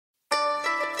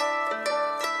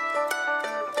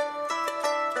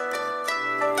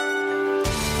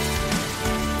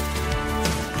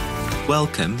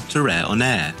Welcome to Rare on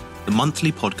Air, the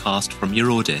monthly podcast from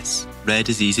Eurordis, Rare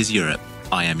Diseases Europe.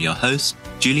 I am your host,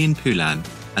 Julien,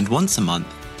 and once a month,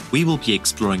 we will be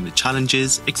exploring the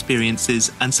challenges,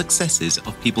 experiences, and successes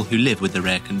of people who live with a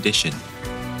rare condition.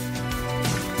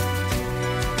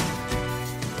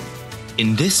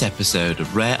 In this episode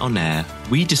of Rare on Air,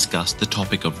 we discuss the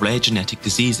topic of rare genetic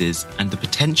diseases and the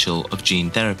potential of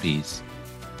gene therapies.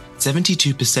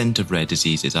 72% of rare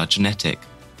diseases are genetic,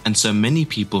 and so many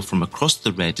people from across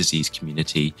the rare disease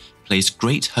community place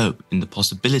great hope in the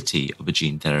possibility of a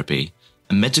gene therapy,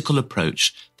 a medical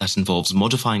approach that involves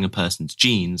modifying a person's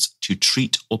genes to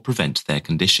treat or prevent their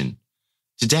condition.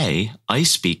 Today, I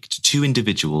speak to two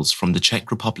individuals from the Czech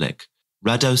Republic,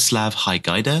 Radislav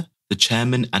Sedláček, the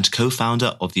chairman and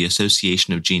co-founder of the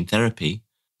Association of Gene Therapy.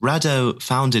 Rado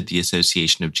founded the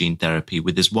Association of Gene Therapy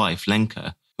with his wife,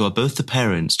 Lenka, who are both the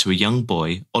parents to a young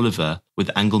boy, Oliver, with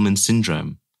Angelman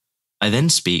syndrome. I then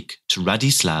speak to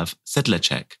Radislav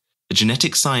Sedláček, a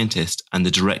genetic scientist and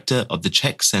the director of the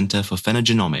Czech Centre for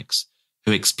Phenogenomics,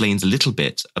 who explains a little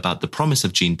bit about the promise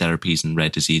of gene therapies in rare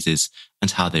diseases and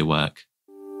how they work.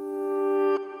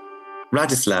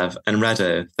 Radislav and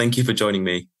Rado, thank you for joining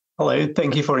me. Hello,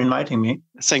 thank you for inviting me.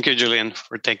 Thank you, Julien,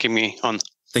 for taking me on.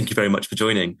 Thank you very much for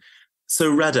joining.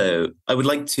 So, Rado, I would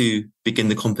like to begin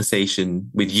the conversation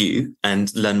with you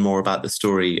and learn more about the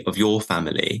story of your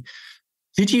family.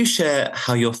 Could you share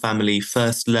how your family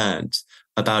first learned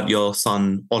about your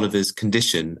son Oliver's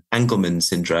condition, Angelman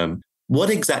syndrome? What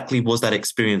exactly was that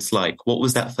experience like? What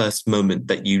was that first moment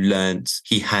that you learned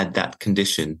he had that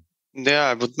condition? Yeah,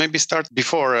 I would maybe start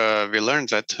before we learned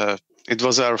that. It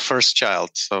was our first child,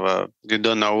 so you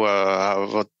don't know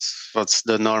what's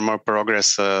the normal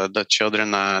progress that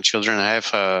children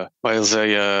have while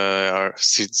they are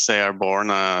since they are born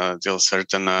till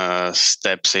certain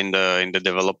steps in the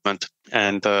development.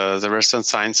 And there were some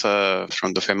signs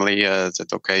from the family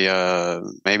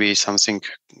that maybe something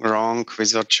wrong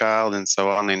with your child, and so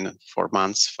on. In 4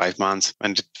 months, 5 months,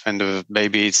 when the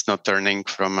baby is not turning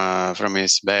from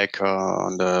his back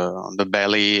on the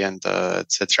belly, and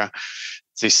etc.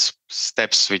 These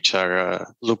steps which are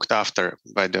looked after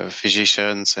by the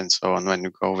physicians and so on when you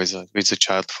go with the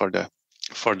child for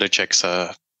the checks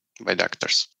by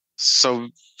doctors. So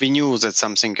we knew that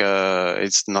something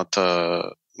is not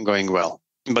going well,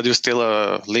 but you still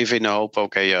live in hope.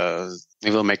 We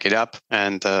will make it up,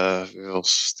 and we will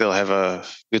still have a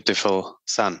beautiful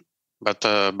son. But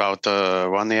about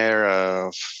 1 year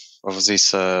of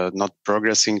this not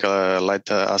progressing led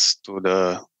us to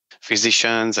the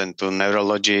physicians and to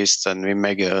neurologists, and we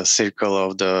make a circle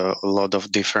of a lot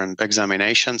of different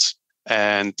examinations.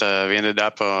 And we ended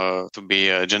up to be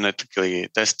genetically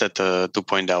tested to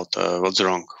point out what's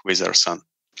wrong with our son.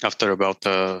 After about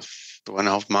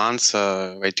 2.5 months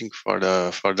waiting for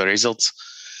the results,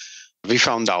 we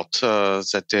found out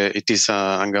that it is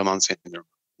Angelman syndrome.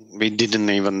 We didn't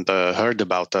even heard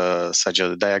about such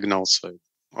a diagnosis.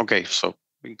 So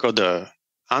we got the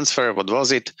answer. What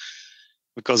was it?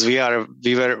 Because we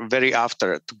were very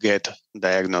after to get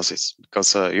diagnosis,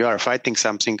 because you are fighting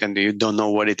something and you don't know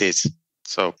what it is.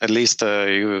 So at least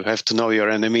you have to know your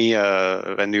enemy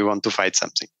when you want to fight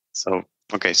something. So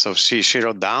she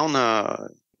wrote down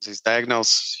this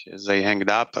diagnosis. They hanged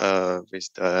up with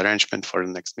the arrangement for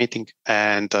the next meeting,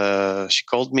 and she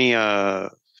called me on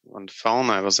the phone.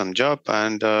 I was on job,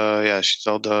 and she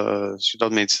told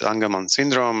me it's Angelman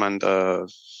syndrome, and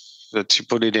that she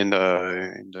put it in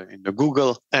the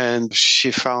Google, and she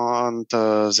found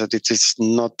that it is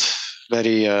not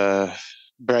very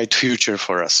bright future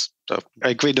for us. So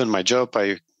I quit on my job.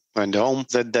 I went home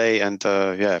that day, and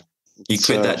You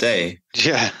quit that day?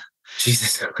 Yeah.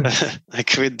 Jesus. I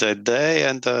quit that day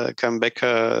and come back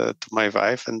to my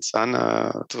wife and son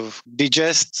to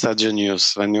digest such a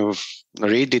news. When you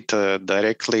read it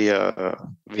directly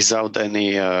without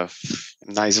any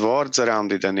nice words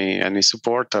around it, any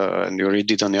support, and you read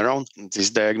it on your own,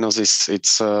 this diagnosis,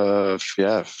 it's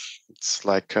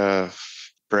like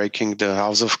breaking the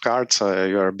house of cards.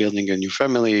 You are building a new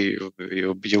family.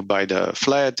 You buy the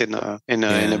flat in a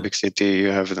big city. You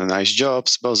have the nice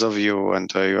jobs, both of you,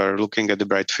 and you are looking at the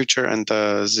bright future. And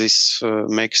this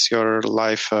makes your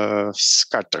life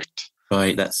scattered.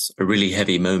 Right, that's a really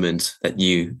heavy moment that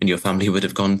you and your family would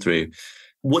have gone through.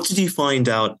 What did you find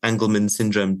out Angelman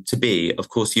syndrome to be? Of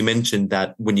course, you mentioned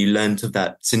that when you learned of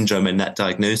that syndrome and that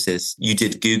diagnosis, you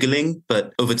did Googling,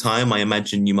 but over time, I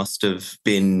imagine you must have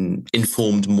been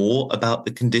informed more about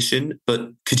the condition. But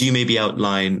could you maybe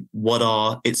outline what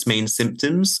are its main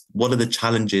symptoms? What are the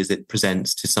challenges it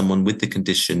presents to someone with the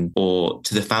condition or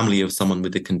to the family of someone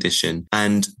with the condition?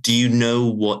 And do you know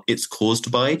what it's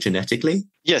caused by genetically?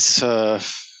 Yes,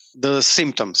 the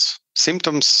symptoms.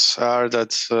 Symptoms are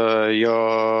that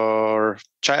your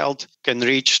child can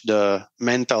reach the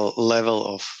mental level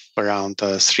of around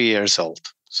 3 years old.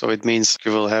 So it means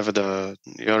you will have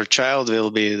your child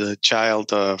will be the child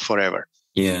forever.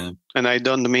 Yeah. And I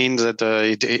don't mean that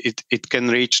it can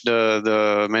reach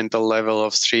the mental level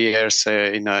of 3 years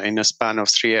in a span of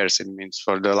 3 years. It means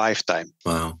for the lifetime.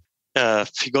 Wow.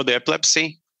 He got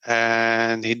epilepsy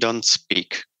and he don't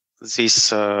speak. He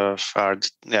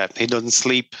don't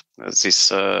sleep.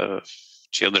 These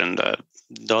children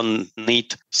don't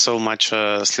need so much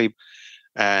sleep,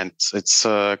 and it's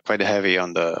quite heavy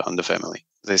on the family.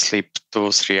 They sleep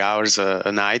 2-3 hours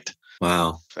a night.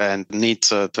 Wow. And need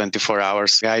 24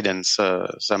 hours guidance,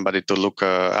 somebody to look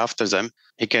after them.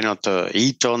 He cannot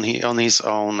eat on his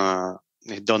own.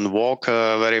 He don't walk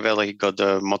very well. He got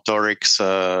motorics.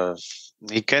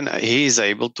 He is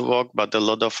able to walk, but a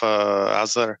lot of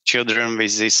other children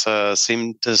with this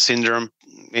syndrome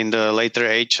in the later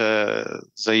age,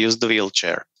 they use the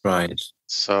wheelchair. Right.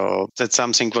 So that's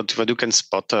something what you can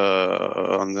spot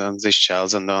on this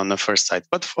child and on the first sight.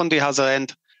 But on the other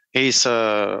end, he's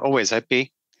always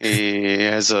happy. He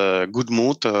has a good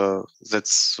mood.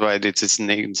 That's why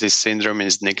this syndrome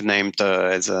is nicknamed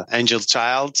as an angel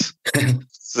child.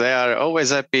 They are always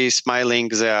happy, smiling.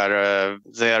 They are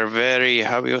very,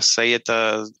 how you say it,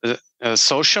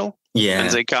 social. Yeah.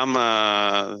 And they come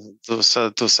to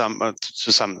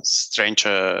some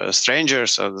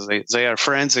strangers. So they are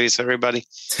friends with everybody.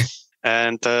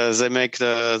 And they make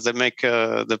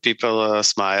the people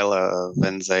smile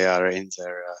when they are in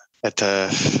there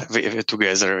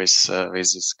together with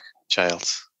this child.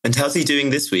 And how's he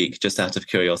doing this week? Just out of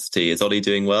curiosity, is Ollie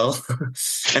doing well?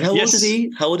 And how old is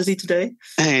he? How old is he today?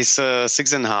 He's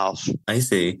 6.5. I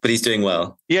see, but he's doing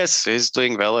well. Yes, he's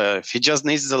doing well. He just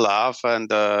needs the love, and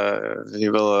he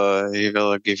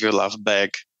will give you love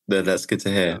back. That's good to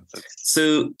hear.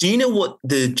 So do you know what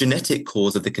the genetic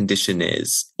cause of the condition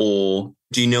is? Or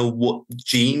do you know what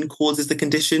gene causes the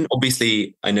condition?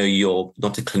 Obviously, I know you're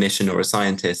not a clinician or a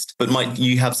scientist, but might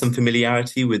you have some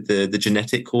familiarity with the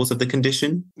genetic cause of the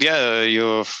condition? Yeah,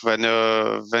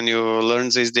 when you learn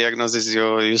this diagnosis,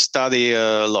 you study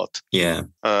a lot. Yeah.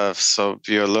 So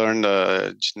you learn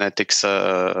genetics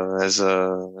as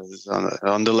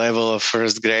on the level of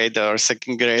first grade or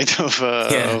second grade of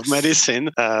medicine.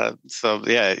 So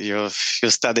yeah, you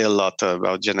study a lot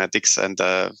about genetics, and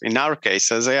in our case,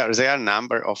 there are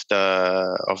number of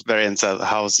variants of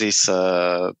how this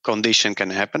condition can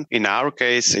happen. In our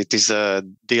case, it is a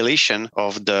deletion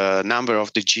of the number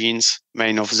of the genes.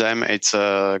 Main of them, it's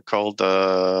called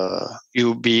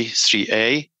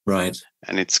UB3A. Right.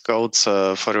 And it's codes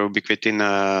for ubiquitin.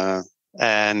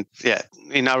 And yeah,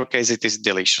 in our case, it is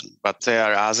deletion. But there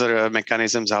are other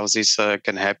mechanisms how this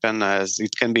can happen. As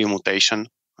it can be a mutation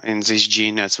in this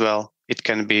gene as well. It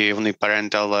can be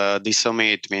uniparental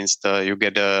disomy. It means you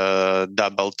get a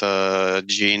doubled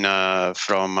gene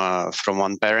from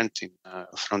one parent,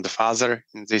 from the father.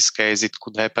 In this case, it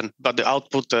could happen. But the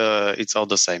output, it's all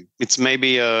the same. It's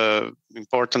maybe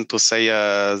important to say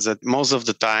that most of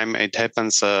the time it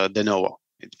happens de novo.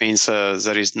 It means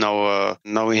there is no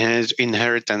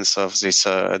inheritance of this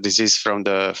disease from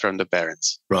the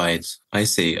parents. Right. I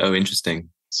see. Oh,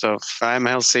 interesting. So if I'm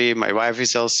healthy, my wife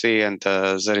is healthy, and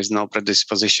there is no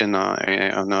predisposition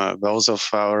on both of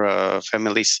our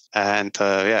families. And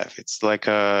it's like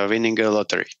winning a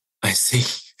lottery. I see.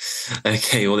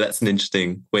 Okay, well, that's an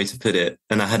interesting way to put it.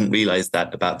 And I hadn't realized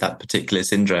that about that particular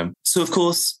syndrome. So, of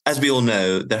course, as we all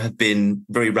know, there have been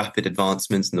very rapid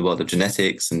advancements in the world of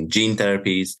genetics and gene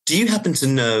therapies. Do you happen to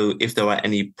know if there are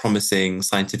any promising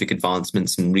scientific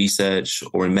advancements in research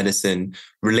or in medicine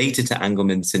related to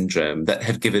Angelman syndrome that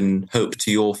have given hope to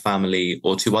your family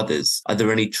or to others? Are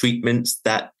there any treatments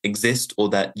that exist or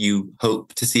that you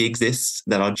hope to see exist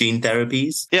that are gene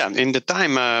therapies? Yeah, in the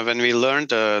time when we learned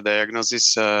the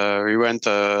diagnosis, we went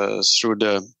through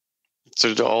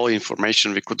the all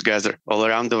information we could gather all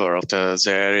around the world.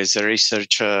 There is a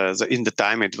research, in the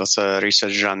time it was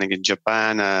research running in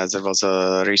Japan, there was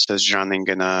a research running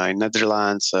in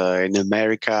Netherlands, in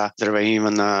America. There were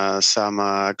even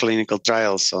some clinical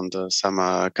trials on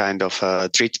some kind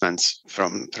of treatments.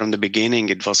 From the beginning,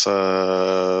 it was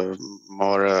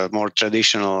more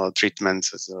traditional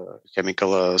treatments as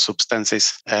chemical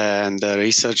substances, and the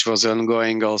research was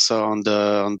ongoing also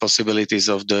on possibilities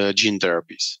of the gene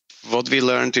therapies. What we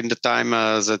learned in the time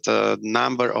that a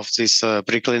number of these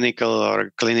preclinical or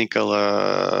clinical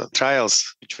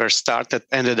trials which were started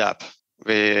ended up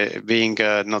being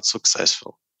not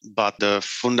successful. but the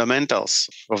fundamentals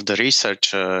of the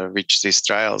research which these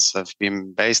trials have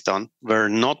been based on were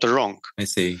not wrong. I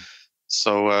see.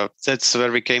 So that's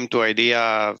where we came to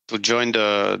idea to join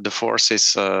the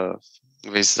forces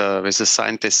with the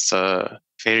scientists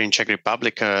here in Czech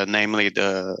Republic. Namely,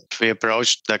 we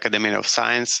approached the Academy of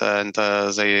Science, and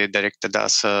they directed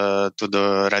us to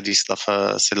the Radislav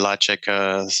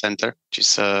Sedláček Center, which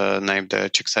is named the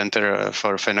Czech Centre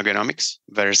for Phenogenomics,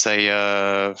 where they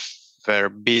were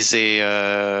busy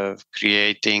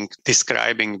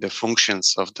describing the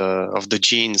functions of the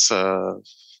genes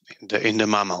in the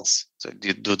mammals. So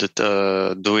they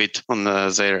do it on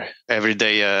their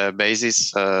everyday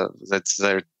basis. That's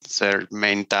their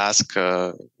main task.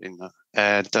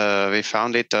 And we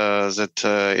found it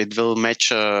that it will match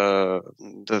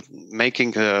the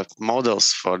making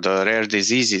models for the rare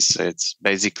diseases. It's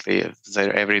basically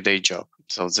their everyday job.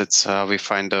 So that's how we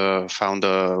found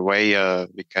a way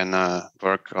we can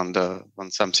work on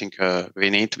something we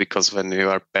need, because when you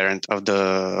are parent of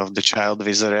the child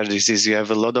with a rare disease, you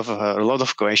have a lot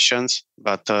of questions,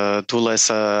 but too less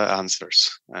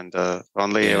answers, and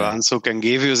only ones who can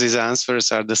give you these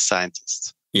answers are the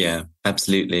scientists. Yeah,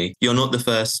 absolutely. You're not the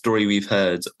first story we've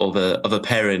heard of a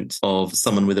parent of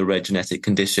someone with a rare genetic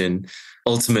condition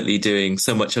ultimately doing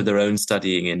so much of their own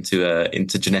studying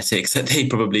into genetics that they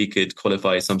probably could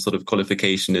qualify some sort of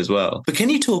qualification as well. But can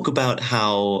you talk about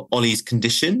how Ollie's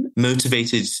condition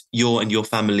motivated your and your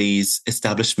family's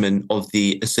establishment of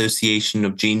the Association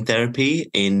of Gene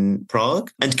Therapy in Prague?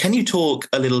 And can you talk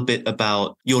a little bit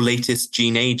about your latest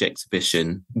Gene Age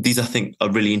exhibition? These, I think,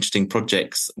 are really interesting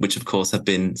projects, which of course have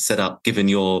been set up given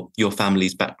your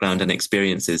family's background and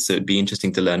experiences. So it'd be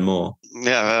interesting to learn more.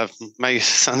 Yeah, my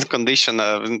son's condition.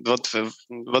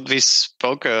 What we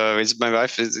spoke with my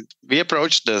wife is we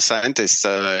approached the scientists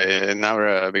in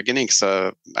our beginnings.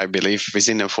 I believe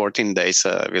within 14 days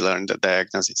we learned the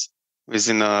diagnosis.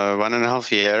 Within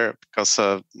 1.5 years, because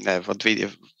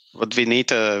what we need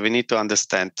to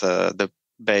understand the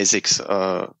basics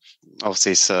of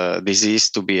this disease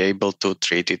to be able to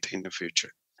treat it in the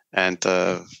future. And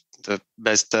the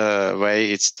best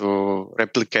way is to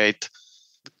replicate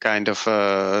kind of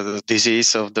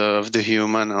disease of the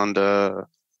human on the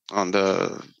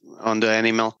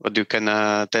animal, but you can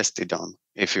test it on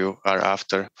if you are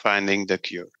after finding the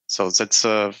cure. So that's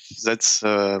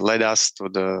led us to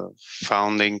the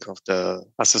founding of the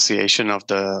Association of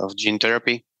Gene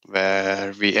Therapy,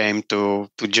 where we aim to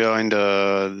join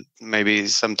the maybe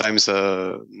sometimes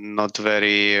not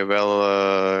very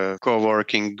well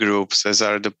co-working groups, as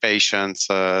are the patients,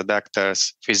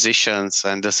 doctors, physicians,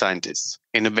 and the scientists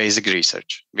in the basic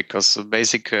research. Because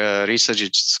basic research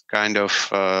is kind of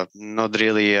not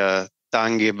really a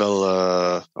tangible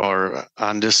or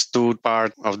understood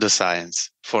part of the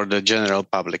science for the general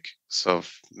public. So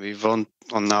we want,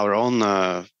 on our own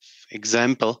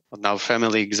example, on our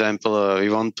family example, we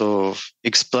want to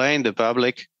explain the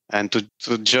public and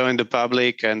to join the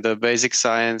public and the basic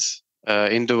science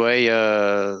in the way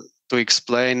to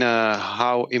explain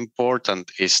how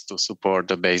important it is to support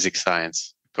the basic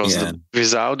science. Because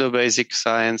without the basic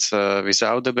science,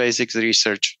 without the basic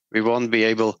research, we won't be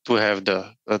able to have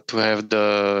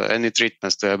any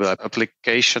treatments, to have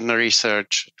application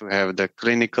research, to have the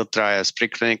clinical trials,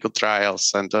 preclinical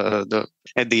trials, and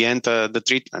at the end, the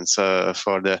treatments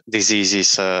for the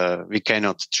diseases we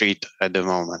cannot treat at the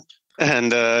moment.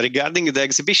 And regarding the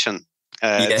exhibition,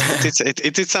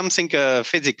 it is something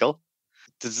physical.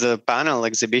 It's a panel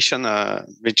exhibition,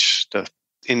 which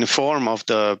in the form of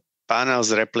the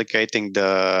panels replicating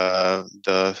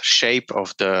the shape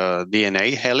of the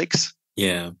DNA helix.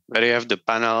 Yeah. Where you have the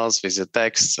panels with the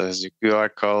text, the QR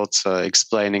codes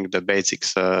explaining the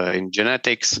basics in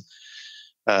genetics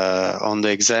on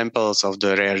the examples of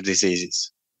the rare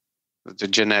diseases. The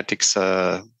genetics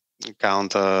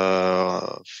count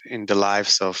in the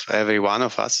lives of every one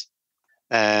of us.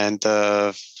 And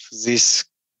this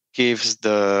gives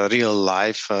the real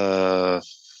life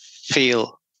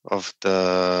feel of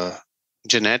the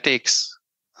genetics,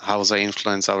 how they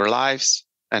influence our lives,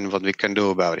 and what we can do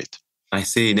about it. I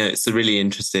see. No, it's a really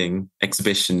interesting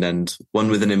exhibition and one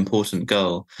with an important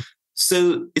goal.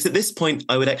 So it's at this point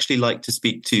I would actually like to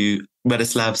speak to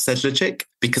Radislav Sedláček,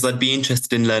 because I'd be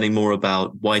interested in learning more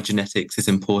about why genetics is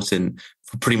important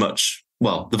for pretty much,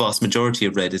 well, the vast majority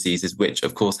of rare diseases, which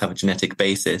of course have a genetic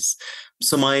basis.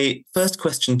 So my first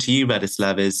question to you,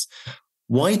 Radislav, is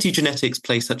why do genetics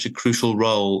play such a crucial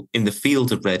role in the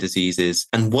field of rare diseases,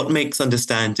 and what makes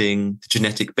understanding the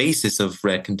genetic basis of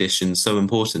rare conditions so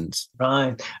important?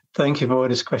 Right. Thank you for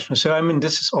this question. So,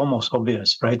 this is almost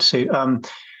obvious, right? So,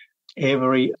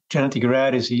 every genetic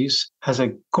rare disease has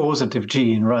a causative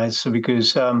gene, right? So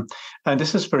because, and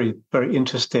this is very, very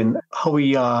interesting, how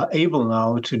we are able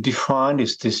now to define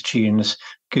these genes,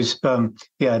 because, the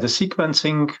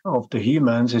sequencing of the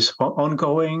humans is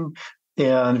ongoing,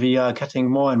 and we are getting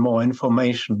more and more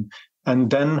information. And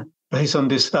then based on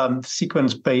this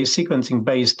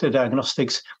sequencing-based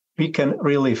diagnostics, we can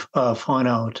really find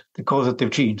out the causative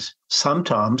genes.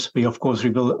 Sometimes we, of course,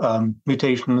 reveal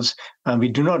mutations, and we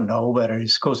do not know whether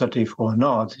it's causative or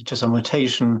not. It's just a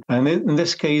mutation. And in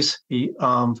this case, we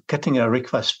are getting a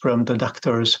request from the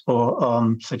doctors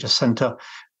for such a center,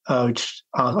 which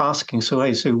are asking, so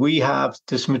we have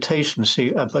this mutation,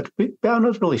 but we are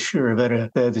not really sure whether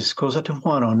this is causative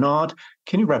one or not.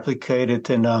 Can you replicate it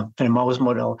in a mouse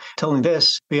model? Telling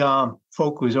this, we are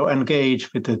focused or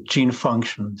engaged with the gene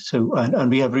function. So,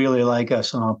 and we have really like a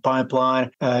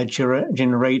pipeline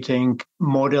generating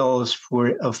models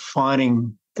for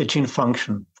finding the gene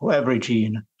function for every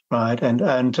gene, right?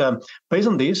 And based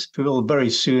on this, we will very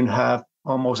soon have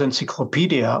almost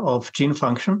encyclopedia of gene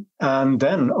function. And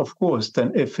then, of course,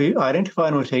 if we identify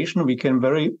a mutation, we can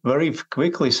very, very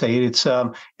quickly say it's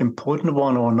an important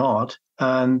one or not.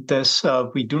 And this,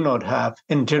 we do not have,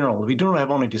 in general, we don't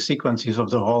have only the sequences of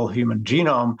the whole human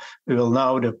genome. We will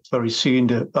now very soon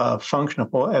the function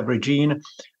of every gene.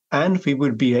 And we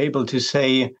would be able to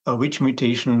say which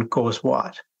mutation caused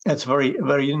what. That's very,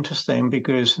 very interesting,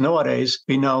 because nowadays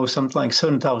we know something like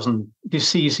 7,000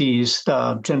 diseases,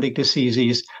 genetic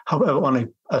diseases. However, only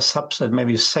a subset,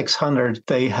 maybe 600,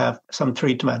 they have some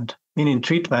treatment. Meaning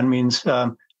treatment means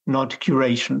not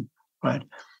curation, right?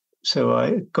 So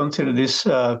I consider this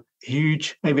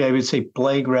huge, maybe I would say,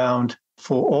 playground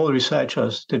for all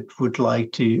researchers that would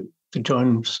like to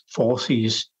join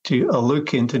forces to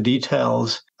look into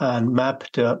details and map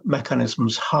the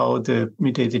mechanisms how the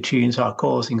mutated genes are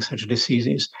causing such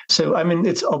diseases. So, I mean,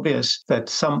 it's obvious that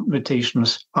some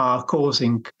mutations are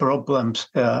causing problems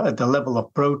at the level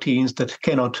of proteins that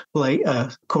cannot play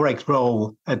a correct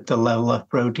role at the level of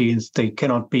proteins. They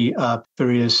cannot be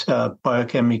various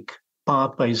biochemical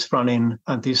pathways running,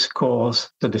 and this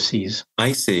cause the disease.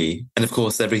 I see. And of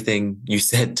course, everything you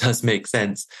said does make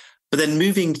sense. But then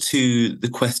moving to the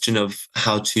question of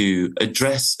how to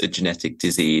address a genetic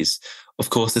disease, of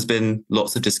course, there's been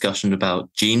lots of discussion about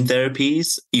gene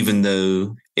therapies, even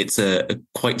though it's a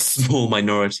quite small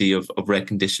minority of rare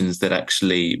conditions that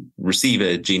actually receive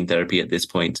a gene therapy at this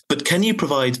point. But can you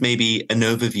provide maybe an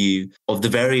overview of the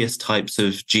various types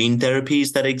of gene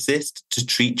therapies that exist to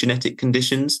treat genetic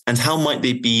conditions, and how might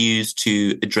they be used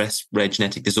to address rare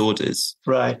genetic disorders?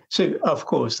 Right. So, of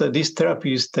course, these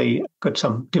therapies, they got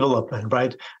some development,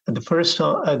 right? At the first,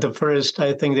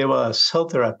 I think there were cell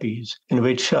therapies in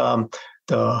which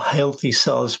the healthy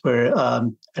cells were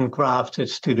engrafted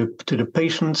to the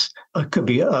patients. It could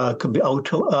be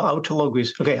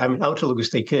autologous. Okay, I mean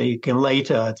autologous. They came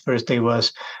later. At first, they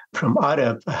was from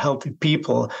other healthy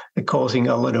people, causing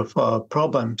a lot of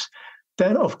problems.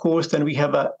 Then, of course, we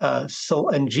have a cell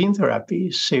and gene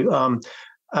therapy. So,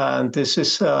 and this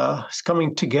is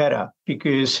coming together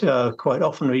because quite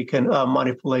often we can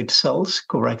manipulate cells,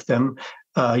 correct them,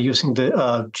 using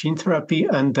the gene therapy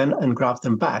and then engraft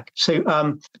them back. So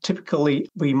typically,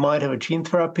 we might have a gene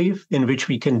therapy in which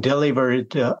we can deliver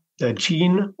the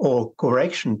gene or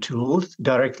correction tools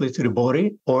directly to the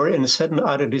body, or in certain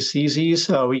other diseases,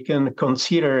 we can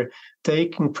consider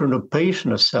taking from the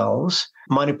patient cells,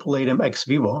 manipulate them ex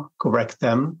vivo, correct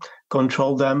them,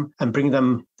 control them, and bring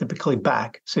them typically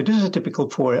back. So this is typical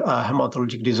for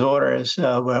hematologic disorders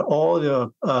where all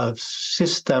the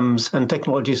systems and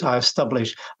technologies are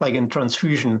established, like in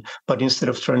transfusion. But instead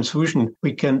of transfusion,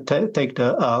 we can take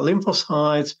the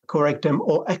lymphocytes, correct them,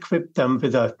 or equip them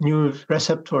with new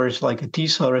receptors like T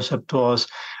cell receptors,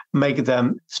 make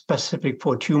them specific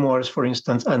for tumors, for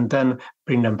instance, and then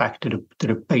bring them back to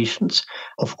the patients.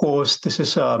 Of course, this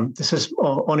is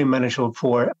only manageable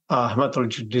for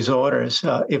hematologic disorders.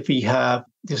 If we have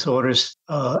disorders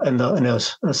in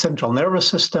the central nervous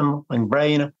system, like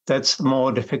brain, that's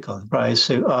more difficult, right?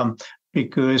 So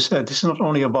because this is not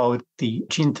only about the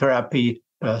gene therapy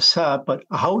but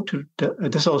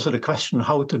this is also the question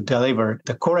how to deliver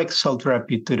the correct cell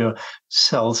therapy to the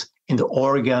cells in the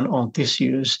organ or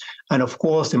tissues. And of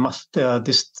course,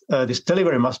 this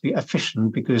delivery must be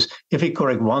efficient, because if we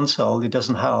correct one cell, it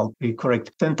doesn't help. We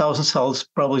correct 10,000 cells,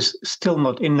 probably still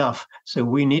not enough. So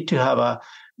we need to have a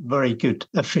very good,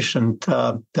 efficient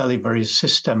delivery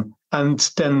system. And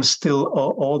then still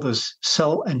all this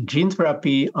cell and gene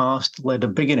therapy are still at the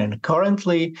beginning.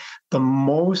 Currently, the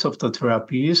most of the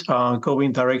therapies are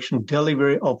going direction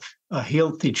delivery of a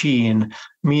healthy gene,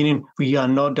 meaning we are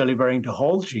not delivering the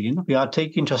whole gene. We are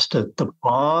taking just the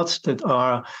parts that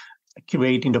are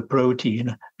creating the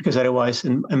protein, because otherwise,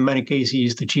 in many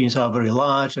cases, the genes are very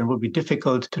large and would be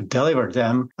difficult to deliver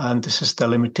them. And this is the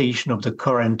limitation of the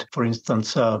current, for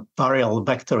instance, viral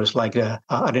vectors like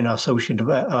adeno-associated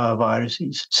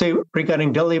viruses. So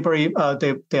regarding delivery,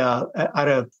 there are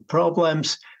other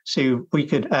problems. So we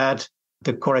could add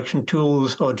the correction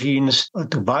tools or genes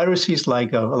to viruses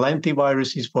like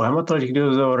lentiviruses for hematologic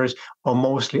disorders, or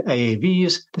mostly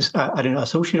AAVs, these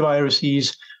adeno-associated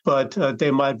viruses, but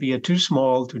they might be too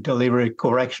small to deliver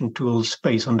correction tools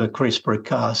based on the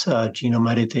CRISPR-Cas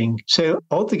genome editing. So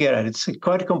altogether, it's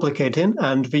quite complicated,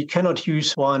 and we cannot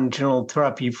use one general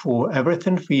therapy for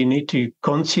everything. We need to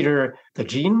consider the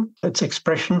gene, its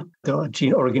expression, the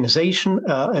gene organization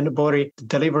in the body, the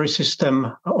delivery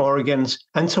system, organs,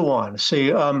 and so on.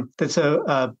 So that's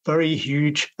a very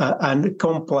huge and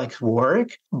complex work,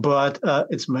 but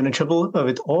it's manageable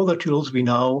with all the tools we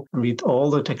know and with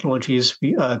all the technologies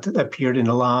that appeared in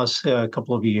the last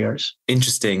couple of years.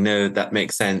 Interesting. No, that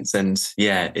makes sense. And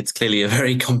yeah, it's clearly a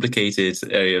very complicated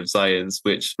area of science,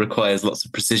 which requires lots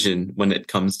of precision when it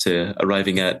comes to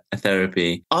arriving at a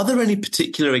therapy. Are there any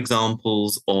particular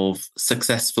examples of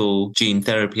successful gene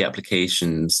therapy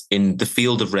applications in the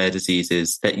field of rare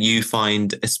diseases that you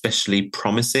find especially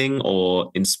promising or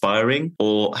inspiring?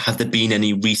 Or have there been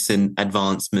any recent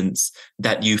advancements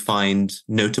that you find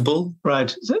notable?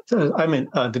 Right. I mean,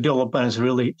 the development is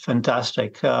really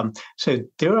fantastic. So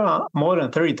there are more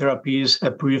than 30 therapies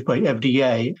approved by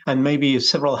FDA and maybe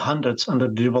several hundreds under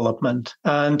development.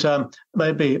 And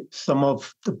maybe some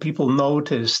of the people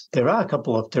noticed there are a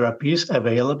couple of therapies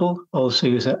available also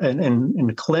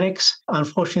in clinics.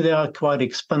 Unfortunately, they are quite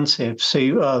expensive.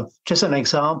 So just an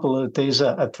example, there's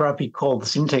a therapy called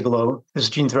Zynteglo. This is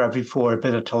gene therapy for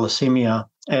beta thalassemia.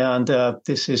 And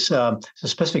this is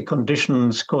specific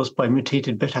conditions caused by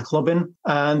mutated beta-globin.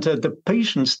 And the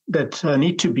patients that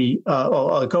need to be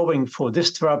or are going for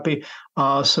this therapy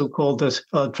are so-called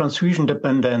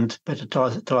transfusion-dependent beta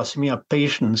thalassemia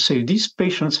patients. So these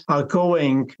patients are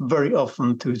going very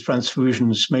often to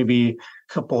transfusions, maybe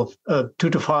a couple of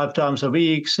 2 to 5 times a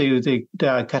week. So they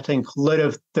are getting a lot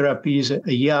of therapies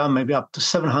a year, maybe up to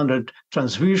 700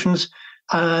 transfusions.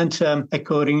 And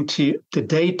according to the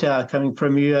data coming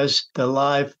from US, the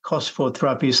life cost for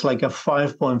therapy is like a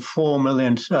 $5.4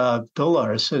 million.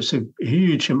 So it's a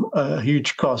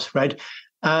huge cost, right?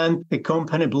 And the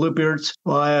company Bluebirds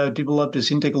developed this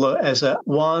Zynteglo as a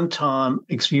one-time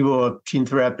ex vivo gene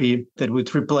therapy that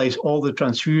would replace all the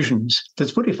transfusions.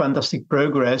 That's pretty fantastic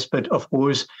progress, but of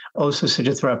course, also such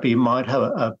a therapy might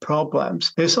have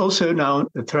problems. There's also now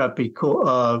a therapy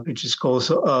which is called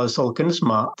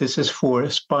Zolgensma. This is for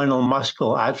spinal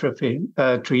muscular atrophy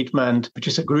treatment, which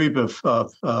is a group of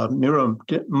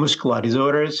neuromuscular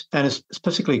disorders, and it's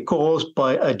specifically caused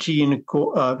by a gene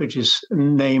which is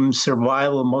named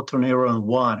survival motor neuron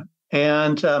 1.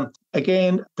 And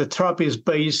again, the therapy is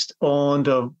based on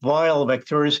the viral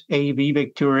vectors, AAV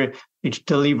vector, which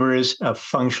delivers a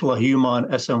functional human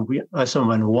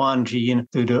SMN1 gene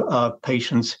to the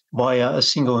patients via a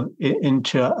single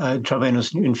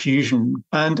intravenous infusion.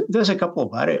 And there's a couple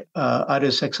of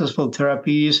other successful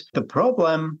therapies. The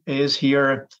problem is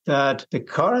here that the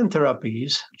current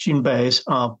therapies, gene-based,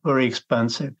 are very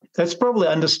expensive. That's probably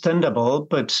understandable,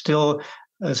 but still,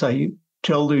 as I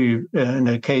told you in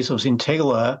the case of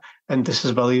Zynteglo, and this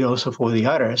is valid also for the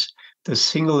others, the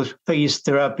single-phase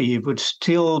therapy would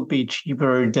still be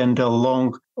cheaper than the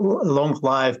long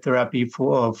life therapy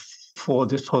for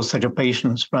such a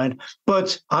patients, right?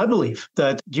 But I believe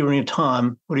that during time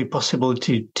it would be possible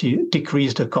to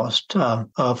decrease the cost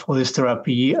for this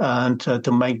therapy and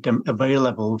to make them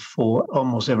available for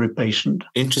almost every patient.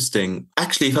 Interesting.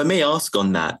 Actually, if I may ask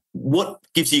on that, what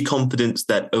gives you confidence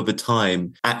that over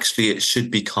time, actually it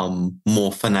should become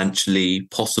more financially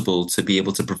possible to be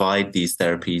able to provide these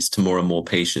therapies to more and more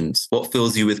patients? What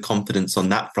fills you with confidence on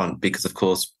that front? Because of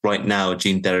course, right now,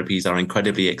 gene therapies are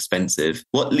incredibly expensive.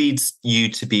 What leads you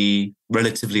to be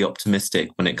relatively optimistic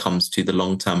when it comes to the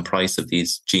long-term price of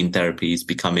these gene therapies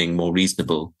becoming more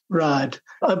reasonable? Right.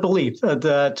 I believe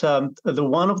that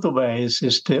one of the ways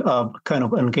is the kind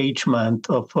of engagement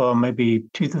of maybe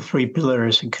 2 to 3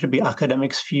 pillars. It could be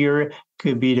academic sphere,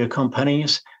 could be the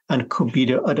companies, and could be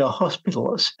the other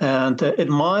hospitals. And it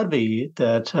might be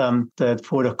that that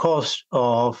for the cost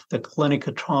of the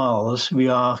clinical trials, we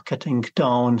are cutting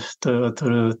down to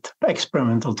the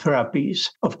experimental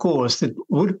therapies. Of course, it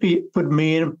would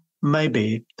mean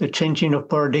maybe the changing of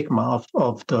paradigm of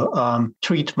the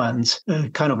treatments,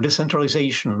 kind of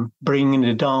decentralization, bringing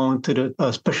it down to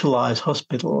the specialized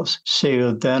hospitals.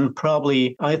 So then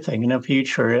probably, I think in the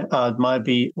future, it might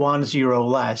be 1-0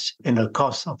 less in the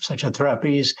cost of such a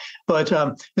therapies. But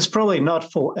it's probably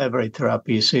not for every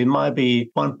therapy. So it might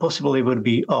be, one possibly would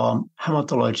be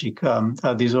hematologic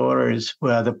disorders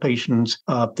where the patients,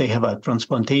 they have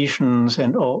transplantations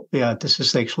and this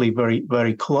is actually very,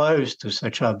 very close to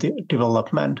such a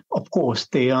development. Of course,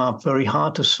 they are very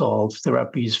hard to solve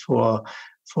therapies for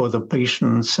the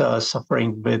patients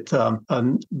suffering with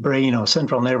brain or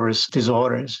central nervous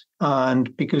disorders,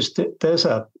 and because there's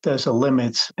a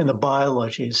limit in the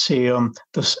biology. So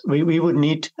we would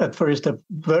need at first a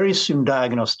very soon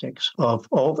diagnostics of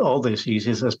all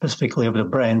diseases, specifically of the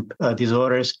brain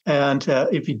disorders, and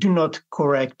if you do not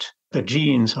correct the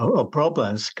genes or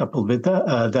problems coupled with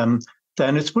them,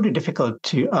 then it's pretty difficult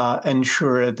to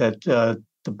ensure that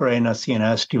the brain or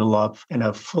CNS develop in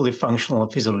a fully functional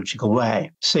physiological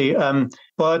way. So,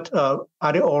 but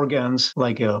other organs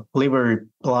like liver,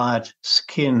 blood,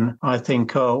 skin, I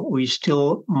think we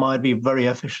still might be very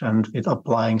efficient with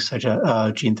applying such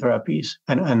gene therapies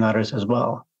and others as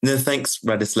well. No, thanks,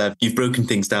 Radislav. You've broken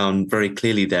things down very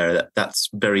clearly there. That's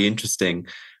very interesting.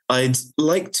 I'd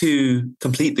like to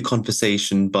complete the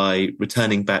conversation by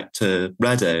returning back to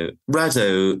Rado.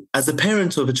 Rado, as a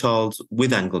parent of a child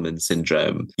with Angelman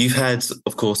syndrome, you've had,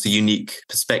 of course, a unique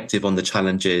perspective on the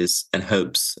challenges and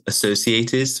hopes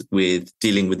associated with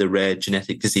dealing with a rare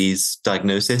genetic disease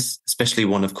diagnosis, especially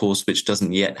one, of course, which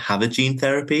doesn't yet have a gene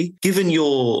therapy. Given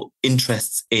your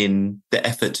interests in the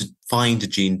effort to find a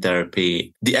gene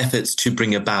therapy, the efforts to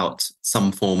bring about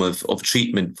some form of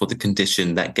treatment for the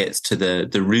condition that gets to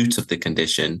the root of the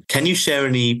condition, can you share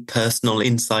any personal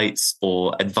insights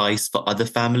or advice for other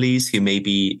families who may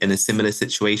be in a similar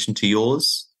situation to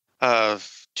yours?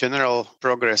 General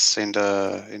progress in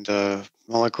the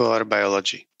molecular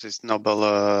biology. These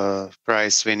Nobel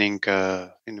Prize-winning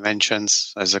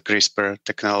inventions as a CRISPR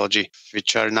technology,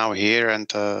 which are now here, and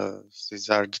these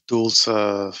are the tools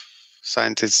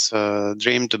scientists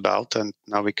dreamed about, and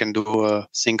now we can do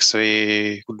things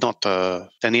we could not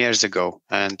 10 years ago.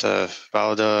 And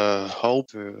about the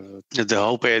hope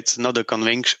it's not a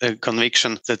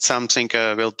conviction that something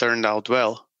will turn out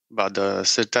well, but the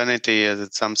certainty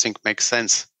that something makes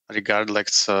sense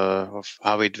regardless of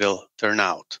how it will turn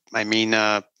out. I mean,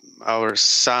 our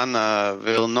son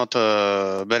will not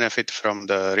benefit from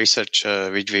the research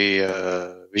which we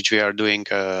are doing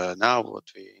now, what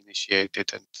we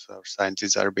initiated, and our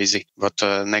scientists are busy. But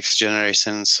next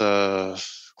generations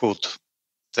could.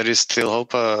 There is still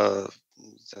hope that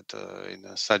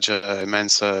in such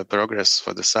immense progress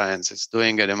for the science is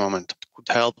doing at the moment could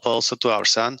help also to our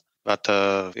son. But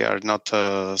we are not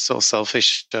so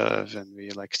selfish, and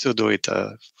we like to do it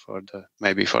for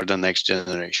the next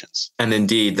generations. And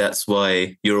indeed, that's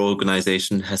why your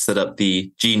organization has set up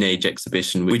the Gene Age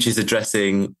exhibition, which is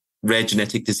addressing rare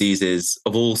genetic diseases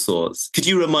of all sorts. Could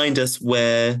you remind us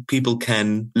where people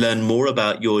can learn more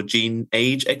about your Gene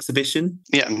Age exhibition?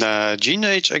 Yeah, the Gene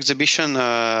Age exhibition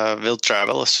will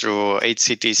travel through 8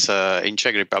 cities in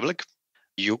Czech Republic.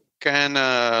 You can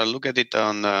look at it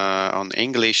on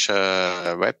English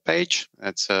webpage.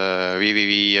 It's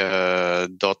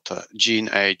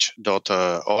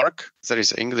www.geneage.org. There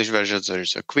is an English version. There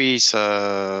is a quiz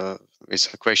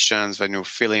with questions. When you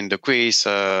fill in the quiz,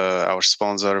 our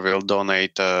sponsor will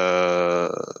donate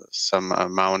some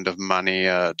amount of money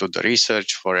to the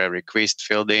research for every quiz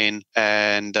filled in.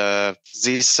 And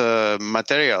these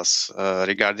materials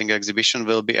regarding the exhibition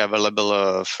will be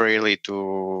available freely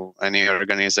to any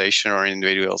organization or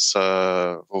individuals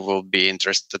who will be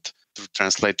interested to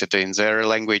translate it in their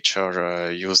language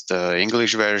or use the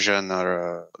English version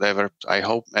or whatever. I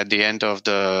hope at the end of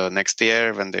the next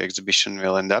year, when the exhibition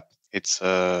will end up, it's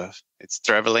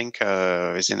traveling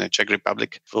within the Czech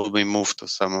Republic. It will be moved to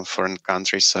some foreign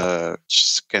countries,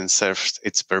 which can serve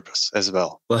its purpose as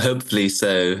well. Well, hopefully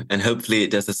so. And hopefully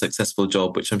it does a successful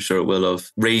job, which I'm sure it will,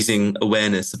 of raising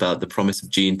awareness about the promise of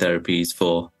gene therapies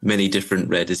for many different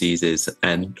rare diseases.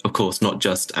 And of course, not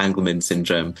just Angelman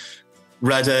syndrome.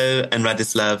 Rado and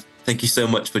Radislav, thank you so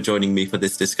much for joining me for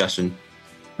this discussion.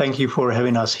 Thank you for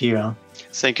having us here.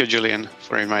 Thank you, Julien,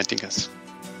 for inviting us.